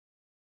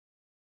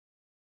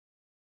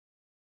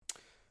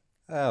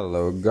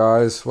Hello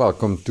guys,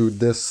 welcome to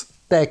this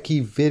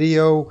techie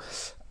video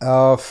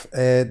of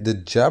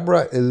the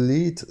Jabra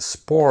Elite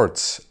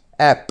Sports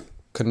app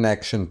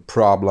connection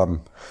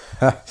problem.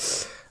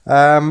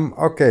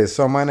 Okay,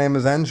 so my name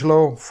is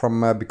Angelo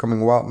from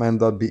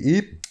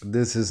becomingwildman.be.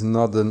 This is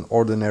not an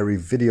ordinary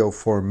video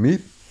for me,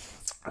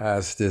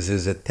 as this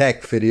is a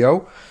tech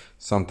video,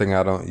 something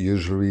I don't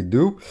usually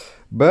do.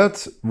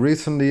 But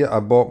recently I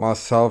bought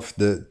myself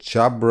the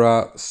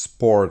Jabra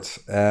Sport,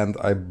 and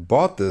I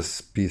bought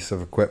this piece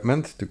of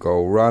equipment to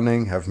go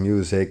running, have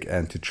music,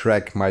 and to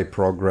track my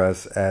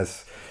progress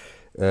as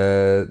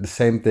the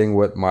same thing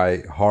with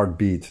my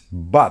heartbeat.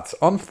 But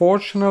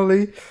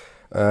unfortunately,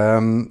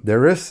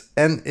 there is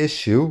an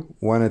issue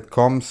when it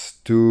comes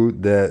to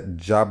the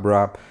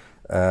Jabra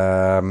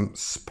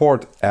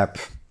Sport app.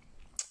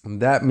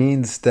 That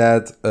means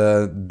that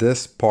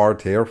this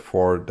part here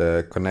for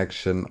the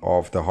connection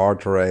of the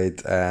heart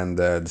rate and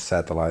the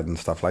satellite and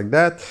stuff like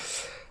that,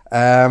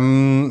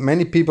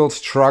 many people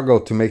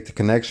struggle to make the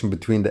connection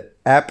between the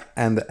app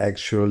and the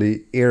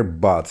actually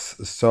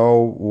earbuds.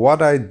 So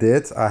what I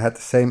did, I had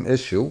the same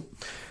issue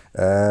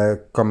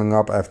coming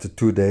up after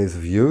 2 days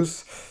of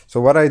use.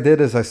 So what I did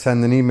is I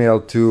sent an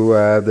email to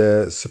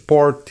the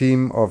support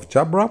team of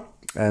Jabra,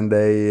 and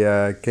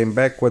they came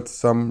back with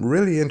some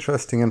really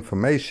interesting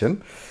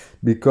information,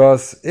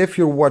 because if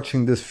you're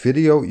watching this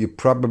video, you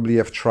probably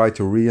have tried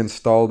to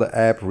reinstall the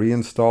app,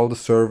 reinstall the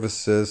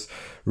services,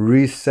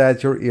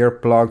 reset your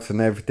earplugs and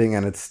everything,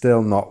 and it's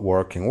still not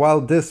working. Well,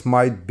 this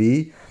might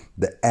be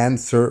the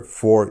answer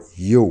for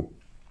you.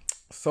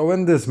 So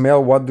in this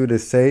mail, what do they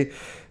say?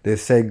 They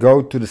say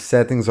go to the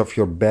settings of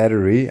your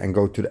battery and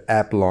go to the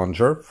app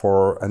launcher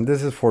and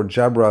this is for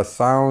Jabra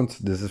Sound,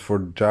 this is for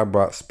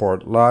Jabra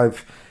Sport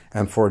Live,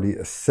 and for the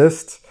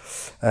assist.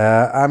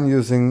 I'm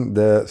using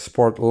the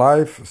Sport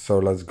Live, so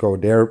let's go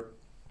there.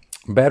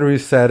 Battery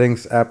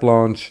settings, app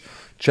launch,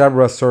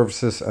 Jabra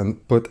services,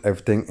 and put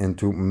everything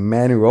into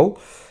manual,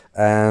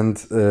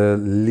 and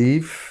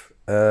leave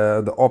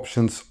the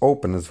options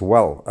open as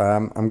well.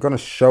 I'm gonna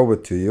show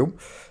it to you.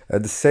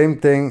 The same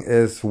thing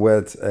is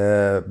with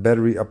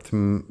battery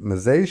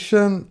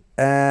optimization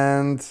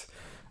and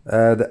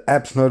the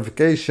apps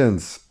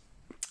notifications.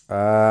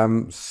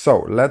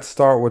 So let's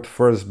start with the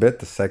first bit.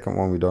 The second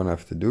one we don't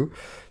have to do.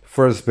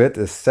 First bit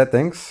is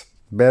settings,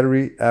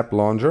 battery, app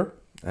launcher,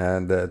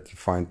 and that you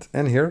find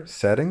in here,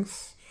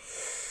 settings.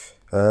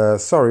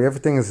 Sorry,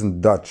 everything is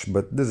in Dutch,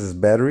 but this is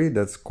battery,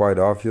 that's quite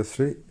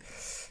obviously.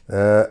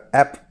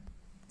 App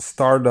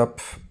startup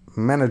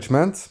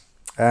management,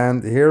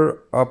 and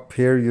up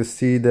here you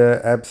see the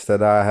apps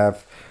that I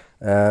have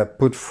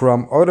put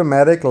from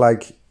automatic.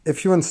 Like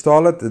if you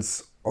install it,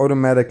 it's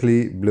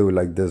automatically blue,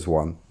 like this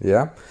one.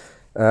 Yeah.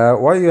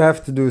 What you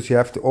have to do is you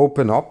have to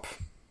open up,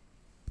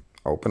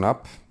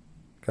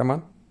 come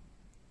on.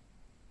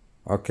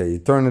 Okay, you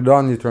turn it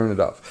on, you turn it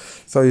off.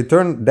 So you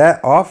turn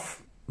that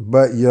off,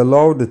 but you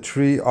allow the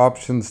 3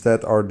 options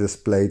that are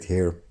displayed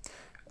here,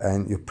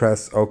 and you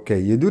press OK.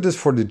 You do this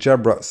for the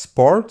Jabra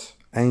Sport,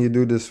 and you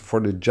do this for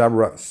the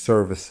Jabra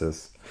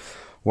services.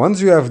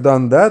 Once you have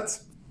done that,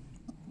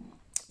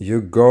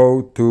 you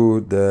go to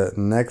the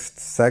next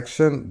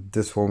section.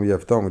 This one we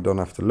have done, we don't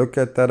have to look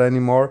at that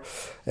anymore.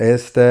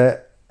 Is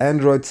the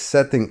Android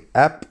setting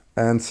app,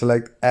 and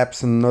select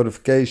apps and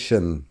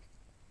notification.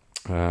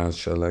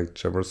 Select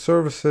Jabra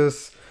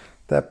services,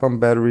 tap on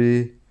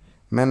battery,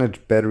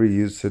 manage battery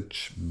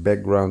usage,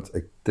 background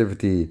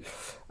activity.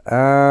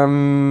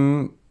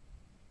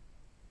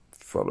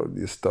 Follow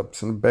these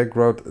steps in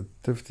background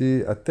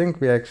activity. I think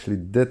we actually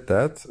did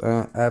that.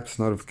 Apps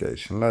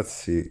notification. Let's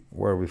see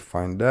where we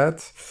find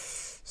that.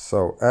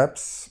 So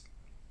apps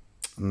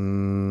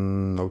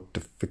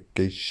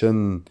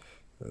notification.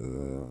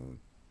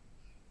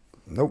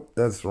 Nope,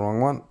 that's the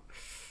wrong one.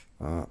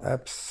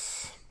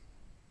 Apps.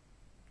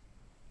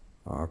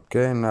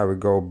 Okay, now we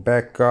go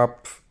back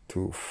up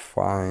to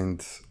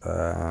find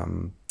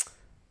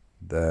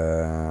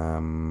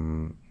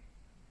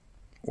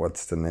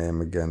what's the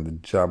name again? The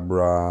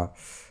Jabra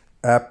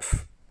app.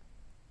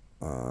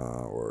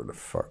 Where the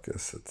fuck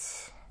is it?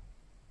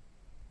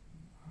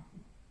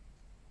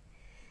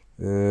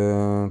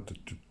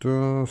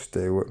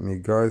 Stay with me,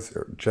 guys.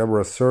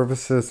 Jabra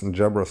services and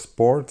Jabra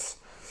sports.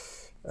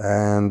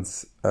 And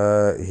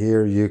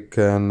here you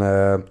can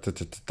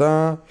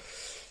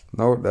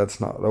no, that's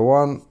not the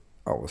one.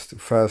 I was too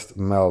fast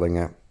melding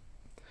it.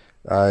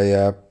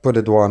 I put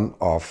it one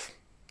off.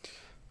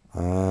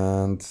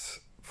 And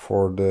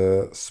for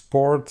the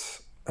sport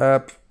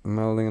app,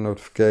 melding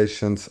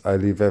notifications, I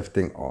leave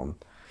everything on.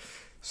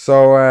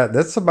 So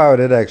that's about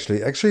it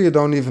actually. Actually, you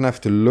don't even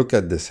have to look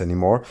at this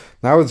anymore.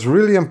 Now it's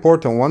really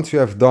important, once you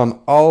have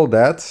done all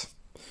that,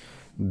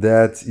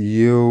 that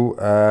you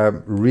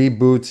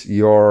reboot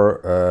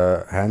your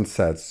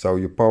handset. So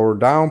you power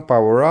down,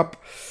 power up,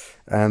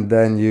 and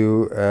then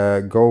you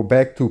go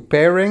back to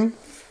pairing,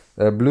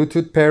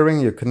 Bluetooth pairing.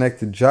 You connect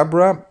to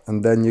Jabra,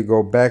 and then you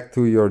go back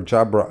to your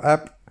Jabra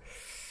app,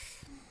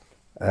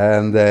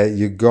 and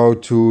you go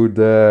to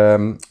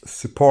the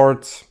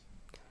support,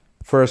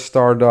 first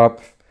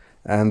startup,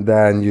 and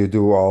then you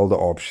do all the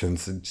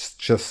options. It's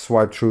just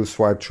swipe through,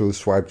 swipe through,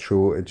 swipe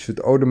through. It should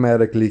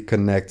automatically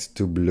connect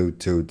to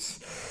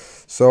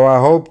Bluetooth. So I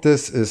hope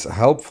this is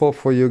helpful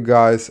for you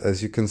guys.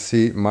 As you can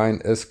see,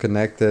 mine is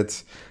connected.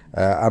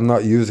 I'm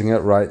not using it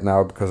right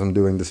now because I'm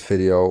doing this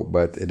video,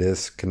 but it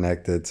is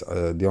connected.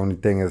 The only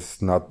thing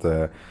is not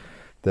the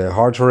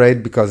heart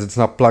rate because it's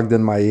not plugged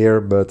in my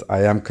ear, but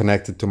I am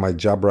connected to my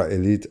Jabra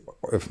Elite.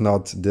 If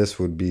not, this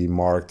would be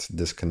marked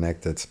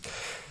disconnected.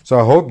 So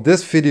I hope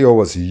this video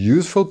was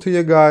useful to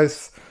you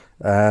guys,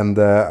 and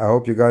I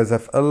hope you guys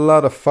have a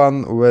lot of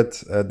fun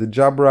with the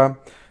Jabra.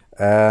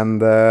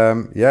 And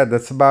yeah,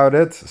 that's about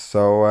it.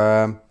 So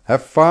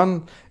have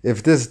fun.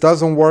 If this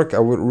doesn't work, I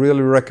would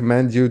really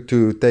recommend you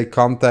to take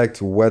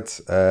contact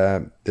with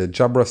the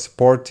Jabra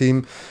support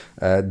team.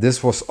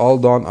 This was all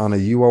done on a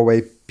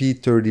Huawei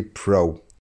p30 Pro.